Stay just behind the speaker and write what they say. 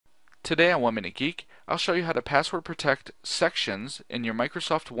Today on 1 Minute Geek, I'll show you how to password protect sections in your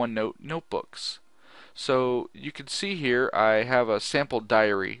Microsoft OneNote notebooks. So you can see here I have a sample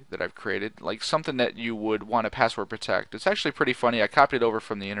diary that I've created, like something that you would want to password protect. It's actually pretty funny. I copied it over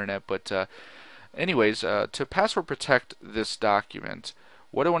from the internet, but anyways, to password protect this document,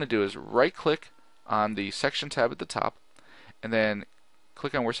 what I want to do is right click on the section tab at the top, and then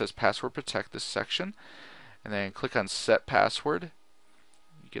click on where it says password protect this section, and then click on set password.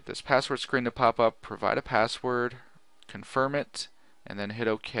 Get this password screen to pop up, provide a password, confirm it, and then hit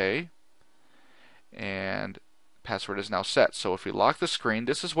OK. And password is now set. So if we lock the screen,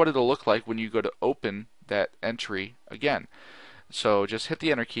 this is what it'll look like when you go to open that entry again. So just hit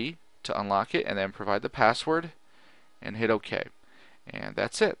the enter key to unlock it and then provide the password and hit OK. And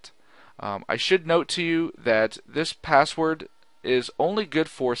that's it. I should note to you that this password is only good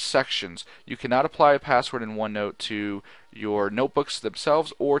for sections. You cannot apply a password in OneNote to your notebooks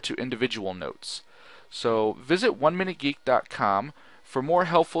themselves or to individual notes. So visit oneminutegeek.com for more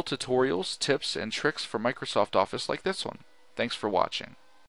helpful tutorials, tips, and tricks for Microsoft Office like this one. Thanks for watching.